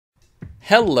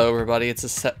Hello, everybody. It's a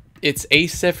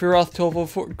Sephiroth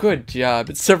 1204. Good job.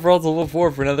 It's Sephiroth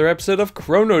 1204 for another episode of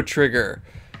Chrono Trigger.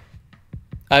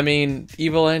 I mean,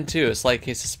 Evoland 2, a slight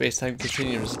case of space-time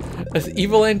continuums.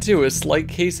 Evoland 2, a slight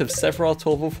case of Sephiroth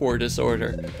 1204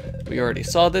 disorder. We already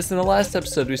saw this in the last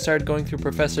episode. We started going through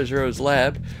Professor Zero's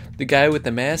lab. The guy with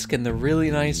the mask and the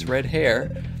really nice red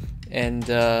hair. And,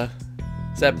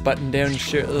 is that button-down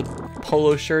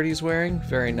polo shirt he's wearing?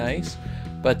 Very nice.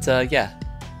 But, yeah.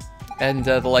 And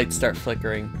the lights start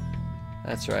flickering.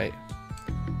 That's right.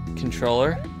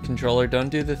 Controller, don't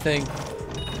do the thing.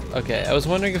 Okay, I was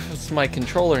wondering if it's my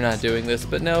controller not doing this,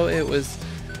 but no, it was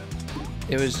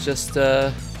just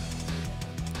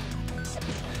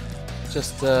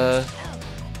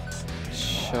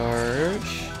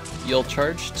charge. You'll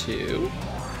charge too.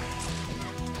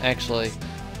 Actually,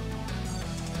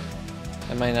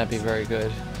 that might not be very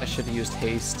good. I should have used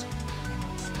haste.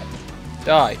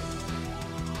 Die.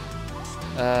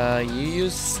 You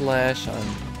use slash on...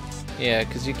 Yeah,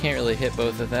 because you can't really hit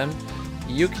both of them.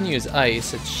 You can use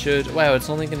ice. It should... Wow, it's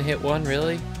only going to hit one,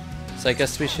 really? So I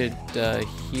guess we should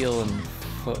heal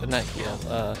and... Not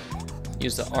heal.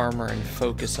 Use the armor and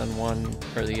focus on one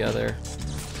or the other.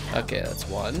 Okay, that's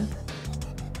one.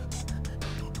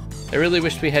 I really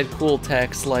wish we had cool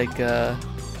attacks like... Oh!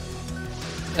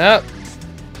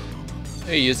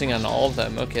 You're using on all of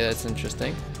them. Okay, that's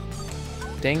interesting.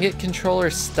 Dang it, controller,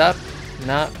 stop.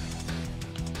 Not...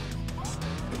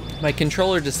 My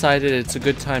controller decided it's a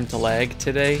good time to lag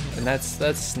today, and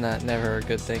that's never a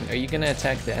good thing. Are you gonna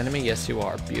attack the enemy? Yes, you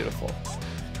are. Beautiful.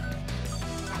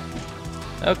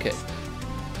 Okay.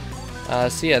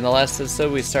 So yeah, in the last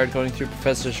episode we started going through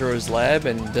Professor Zero's lab,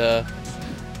 and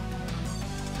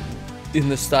in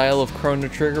the style of Chrono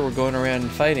Trigger, we're going around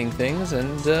and fighting things,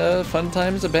 and fun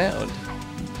times abound.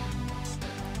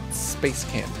 Space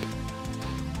camp.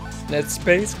 That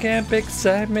space camp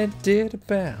excitement did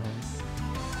abound.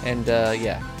 And,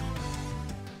 yeah.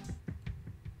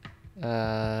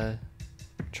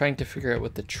 Trying to figure out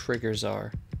what the triggers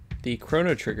are. The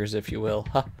chrono triggers, if you will.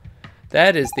 Huh.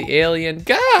 That is the alien.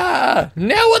 Gah!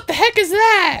 Now what the heck is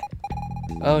that?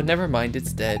 Oh, never mind,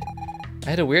 it's dead.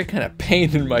 I had a weird kind of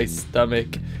pain in my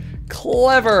stomach.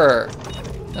 Clever!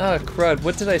 Oh, crud,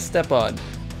 what did I step on?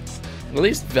 At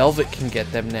least Velvet can get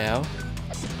them now.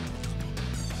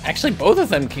 Actually, both of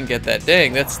them can get that.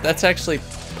 Dang, that's actually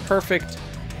perfect.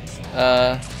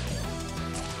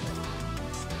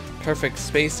 Perfect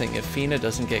spacing if Fina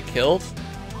doesn't get killed.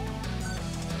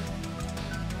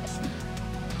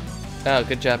 Oh,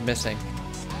 good job missing.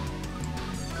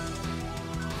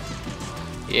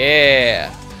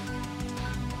 Yeah.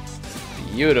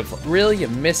 Beautiful. Really, you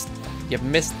missed the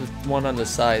one on the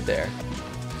side there.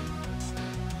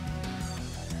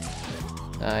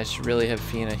 I should really have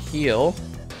Fina heal.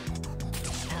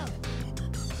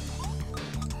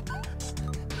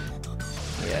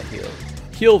 Yeah, heal.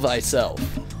 Heal thyself.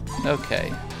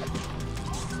 Okay.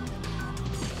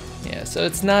 Yeah, so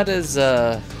it's not as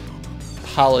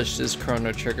polished as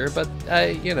Chrono Trigger, but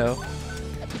you know,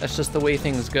 that's just the way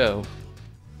things go.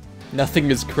 Nothing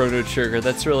is Chrono Trigger,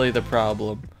 that's really the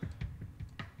problem.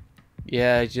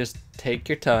 Yeah, just take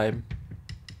your time.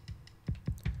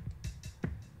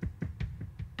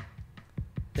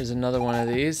 Here's another one of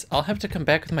these. I'll have to come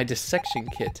back with my dissection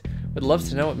kit. Would love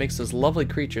to know what makes those lovely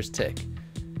creatures tick.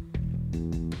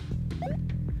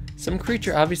 Some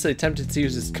creature obviously attempted to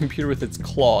use its computer with its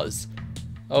claws.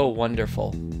 Oh,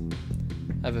 wonderful.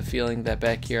 I have a feeling that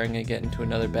back here I'm gonna get into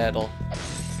another battle.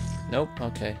 Nope,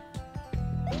 okay.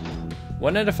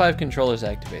 1 out of 5 controllers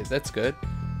activated, that's good.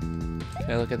 Can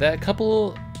I look at that?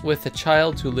 Couple with a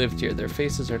child who lived here. Their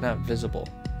faces are not visible.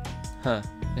 Huh,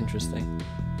 interesting.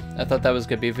 I thought that was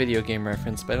gonna be a video game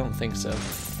reference, but I don't think so.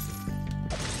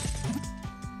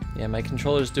 Yeah, my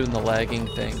controller's doing the lagging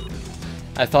thing.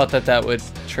 I thought that would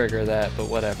trigger that, but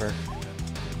whatever.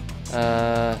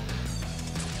 Yeah,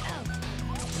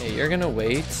 you're gonna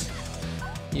wait.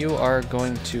 You are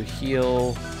going to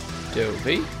heal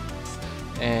Dovey.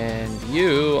 And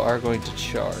you are going to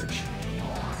charge.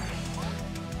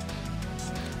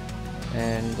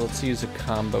 And let's use a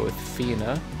combo with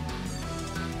Fina.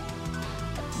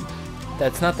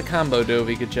 That's not the combo,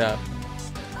 Dovey. Good job.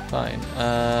 Fine.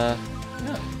 No.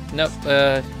 Nope.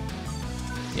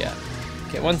 Yeah.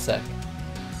 Okay, one sec.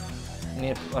 I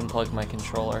need to unplug my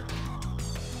controller.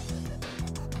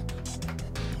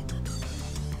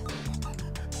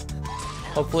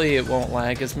 Hopefully it won't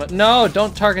lag as much. No,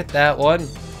 don't target that one.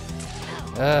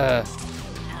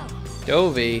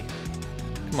 Dovey.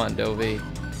 Come on, Dovey.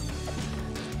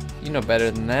 You know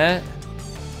better than that.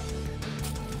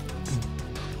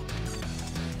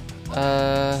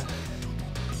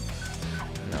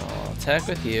 attack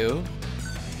with you.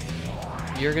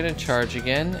 You're gonna charge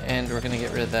again, and we're gonna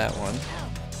get rid of that one.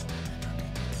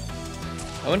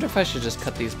 I wonder if I should just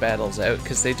cut these battles out,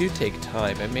 because they do take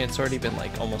time. I mean, it's already been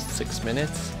like almost 6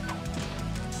 minutes.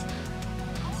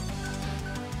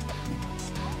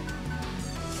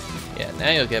 Yeah,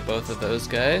 now you'll get both of those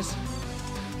guys.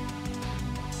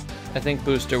 I think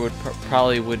Booster would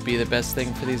probably would be the best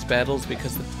thing for these battles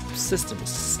because the system is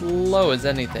slow as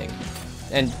anything.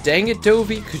 And dang it,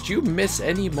 Dovey, could you miss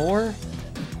any more?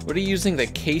 What are you using, the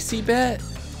Casey bat?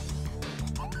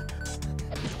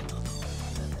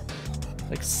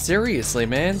 Like, seriously,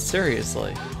 man,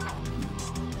 seriously.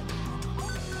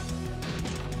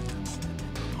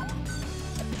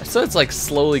 So it's like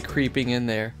slowly creeping in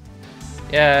there.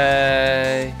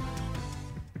 Yay.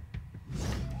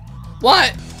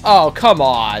 What? Oh, come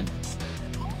on.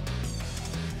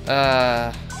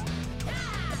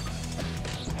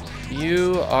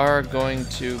 You are going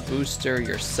to booster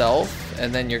yourself,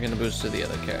 and then you're going to booster the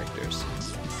other characters.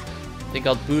 I think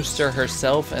I'll booster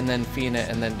herself, and then Fina,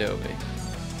 and then Dovey.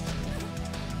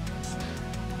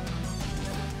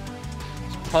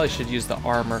 Probably should use the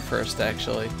armor first,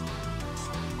 actually.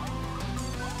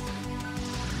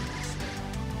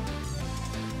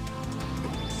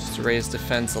 Just to raise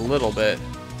defense a little bit.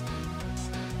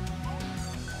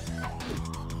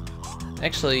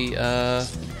 Actually,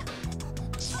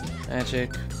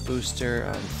 magic booster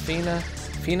on Fina.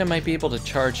 Fina might be able to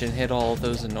charge and hit all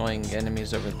those annoying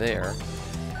enemies over there.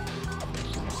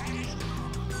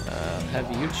 Have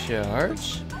you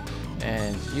charge,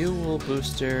 and you will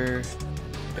booster.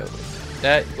 Nope.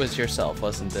 That was yourself,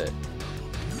 wasn't it?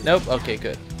 Nope. Okay,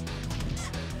 good.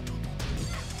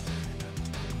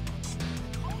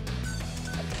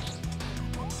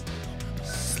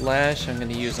 Slash, I'm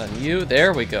gonna use on you.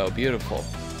 There we go. Beautiful.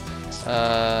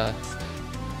 Okay,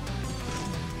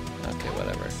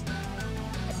 whatever.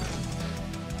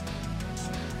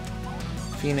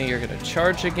 Fina, you're gonna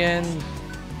charge again.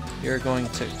 You're going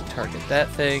to target that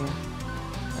thing.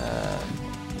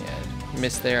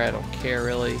 Miss there, I don't care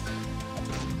really.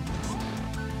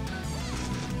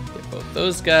 Get both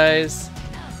those guys.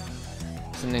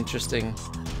 It's an interesting...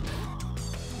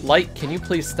 Light, can you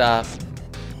please stop?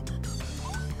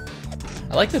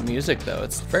 I like the music though,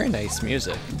 it's very nice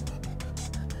music.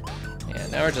 Yeah,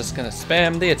 now we're just gonna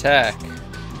spam the attack.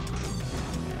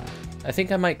 I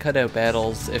think I might cut out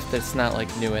battles if it's not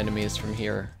like new enemies from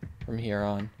here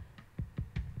on.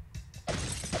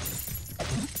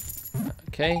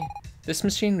 Okay. This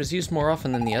machine was used more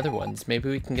often than the other ones. Maybe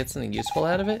we can get something useful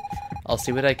out of it? I'll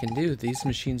see what I can do. These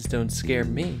machines don't scare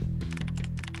me.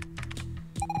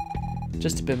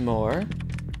 Just a bit more.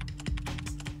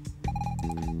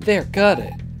 There, got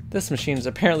it. This machine is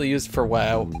apparently used for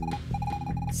WoW.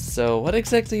 So, what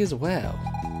exactly is WoW?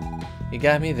 You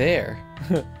got me there.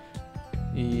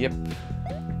 Yep.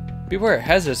 Beware,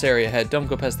 hazardous area ahead. Don't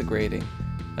go past the grating.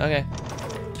 Okay.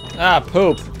 Ah,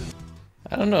 poop!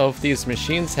 I don't know if these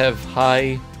machines have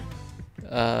high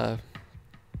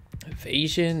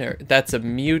evasion, or that's a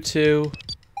Mewtwo.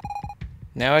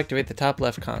 Now activate the top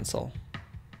left console.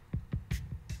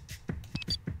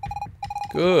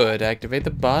 Good, activate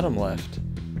the bottom left.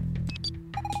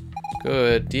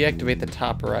 Good, deactivate the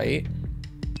top right.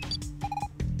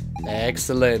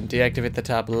 Excellent, deactivate the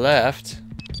top left.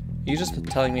 You just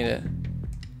telling me to...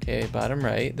 Okay, bottom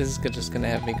right. This is just gonna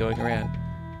have me going around.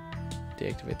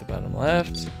 Deactivate the bottom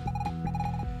left.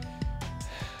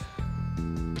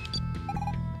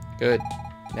 Good.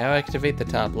 Now activate the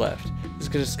top left. This is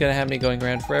just gonna have me going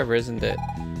around forever, isn't it?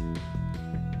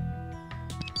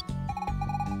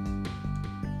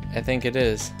 I think it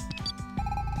is.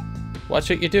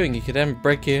 Watch what you're doing. You could end up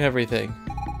breaking everything.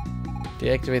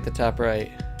 Deactivate the top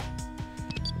right.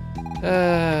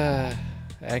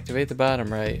 Activate the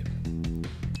bottom right.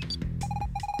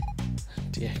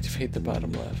 Deactivate the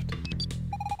bottom left.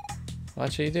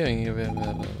 Watch what you're doing.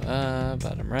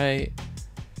 Bottom right.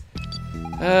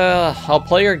 I'll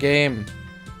play your game.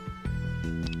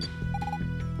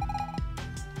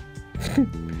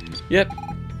 Yep.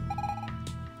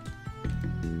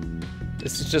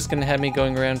 This is just gonna have me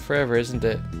going around forever, isn't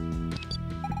it?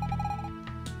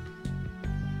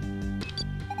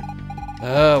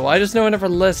 Why does no one ever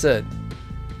listen?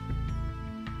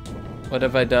 What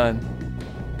have I done?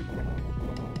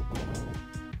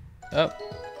 Oh.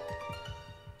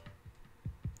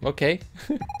 Okay.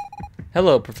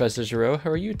 Hello, Professor Giro.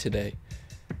 How are you today?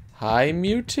 Hi,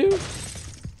 Mewtwo?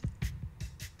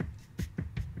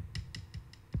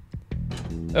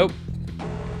 Oh.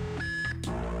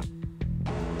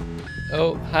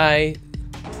 Oh, hi.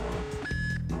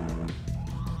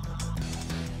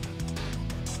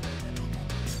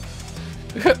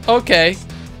 Okay.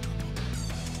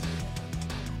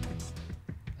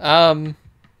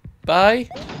 Bye.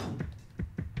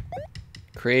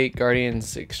 Create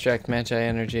guardians, extract Magi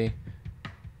energy.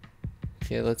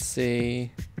 Okay, let's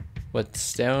see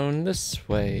what's down this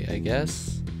way, I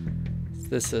guess. Is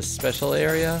this a special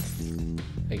area?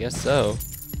 I guess so.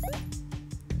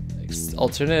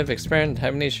 Alternative experiment,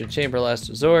 hibernation chamber, last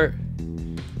resort.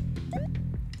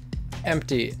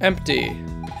 Empty, empty.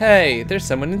 Hey, there's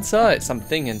someone inside,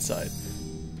 something inside.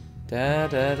 Da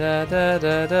da da da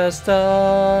da da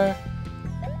star.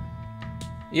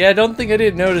 Yeah, I don't think I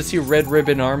didn't notice you red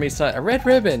ribbon army sign. A red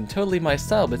ribbon, totally my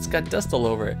style, but it's got dust all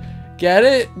over it. Get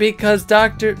it? Because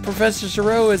Professor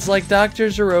Zero is like Dr.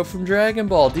 Zero from Dragon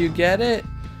Ball. Do you get it?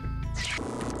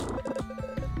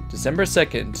 December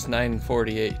 2nd,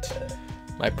 948.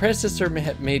 My predecessor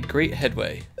made great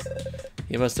headway.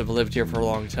 He must have lived here for a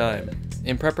long time.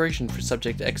 In preparation for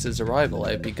Subject X's arrival,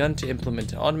 I have begun to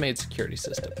implement an automated security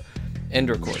system. End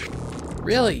recording.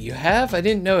 Really? You have? I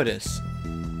didn't notice.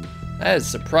 That is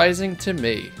surprising to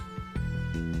me.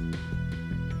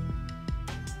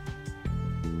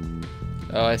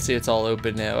 Oh, I see it's all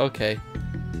open now. Okay.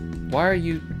 Why are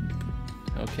you...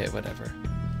 Okay, whatever.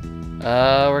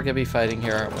 We're gonna be fighting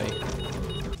here, aren't we?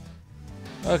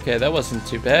 Okay, that wasn't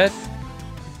too bad.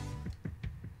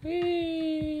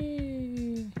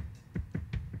 Whee!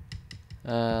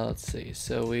 Let's see.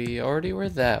 So we already were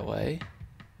that way.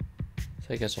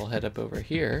 So I guess we'll head up over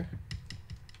here.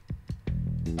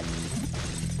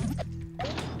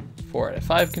 4 out of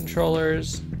 5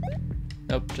 controllers.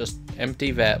 Nope, just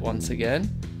empty vat once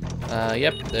again.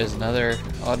 Yep, there's another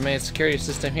automated security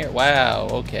system here. Wow,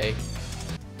 okay.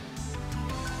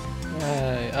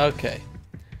 Okay.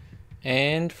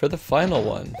 And for the final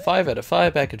one, 5 out of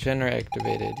 5 backup generator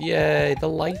activated. Yay, the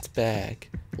light's back.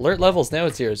 Alert levels now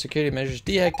at 0. Security measures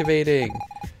deactivating.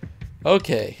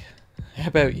 Okay. How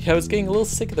about you? I was getting a little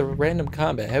sick of the random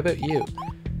combat. How about you?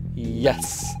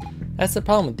 Yes. That's the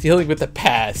problem with dealing with the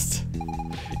past.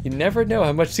 You never know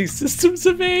how much these systems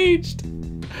have aged.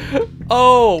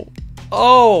 Oh,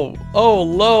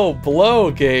 low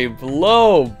blow game,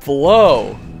 low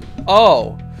blow.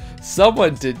 Oh,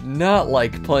 someone did not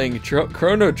like playing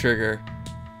Chrono Trigger.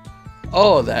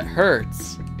 Oh, that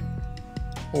hurts.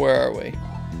 Where are we?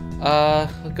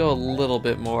 We'll go a little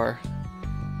bit more.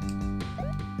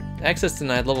 Access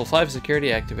denied, level 5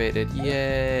 security activated.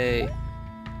 Yay.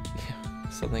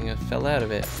 Something fell out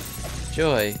of it.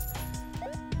 Joy.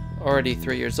 Already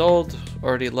 3 years old,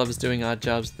 already loves doing odd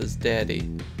jobs with his daddy.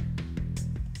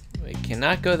 We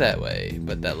cannot go that way,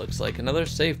 but that looks like another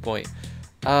save point.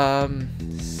 You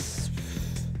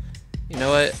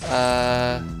know what?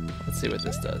 Let's see what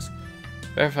this does.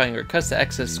 Verifying request to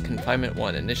access confinement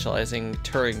 1, initializing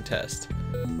Turing test.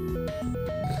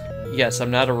 Yes, I'm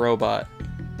not a robot.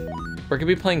 We're gonna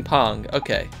be playing Pong.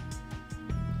 Okay.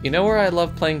 You know where I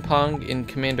love playing Pong? In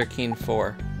Commander Keen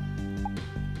 4.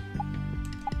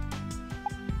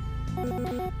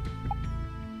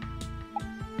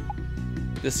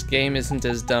 This game isn't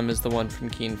as dumb as the one from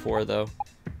Keen 4, though.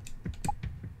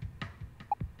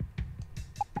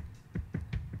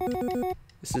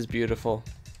 This is beautiful.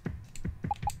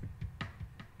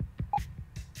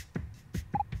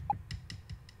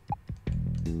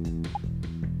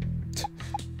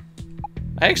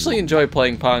 I actually enjoy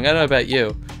playing Pong. I don't know about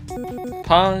you.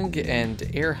 Pong and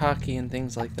air hockey and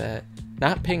things like that.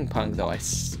 Not ping pong, though.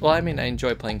 Well, I mean, I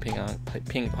enjoy playing ping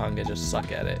pong. I just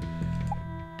suck at it.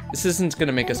 This isn't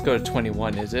gonna make us go to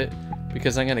 21, is it?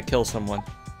 Because I'm gonna kill someone.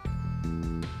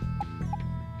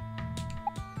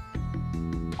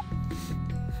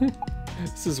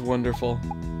 This is wonderful.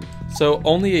 So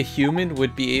only a human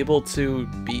would be able to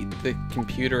beat the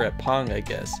computer at Pong, I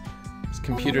guess. Because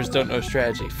computers don't know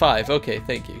strategy. 5, okay,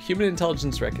 thank you. Human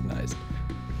intelligence recognized.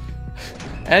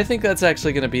 And I think that's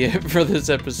actually going to be it for this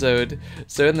episode.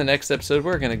 So in the next episode,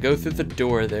 we're going to go through the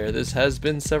door there. This has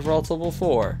been Sephiroth Level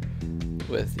 4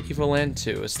 with Evoland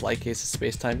 2, a slight case of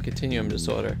space-time continuum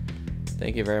disorder.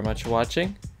 Thank you very much for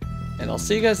watching, and I'll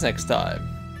see you guys next time.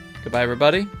 Goodbye,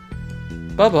 everybody.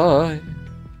 Bye-bye.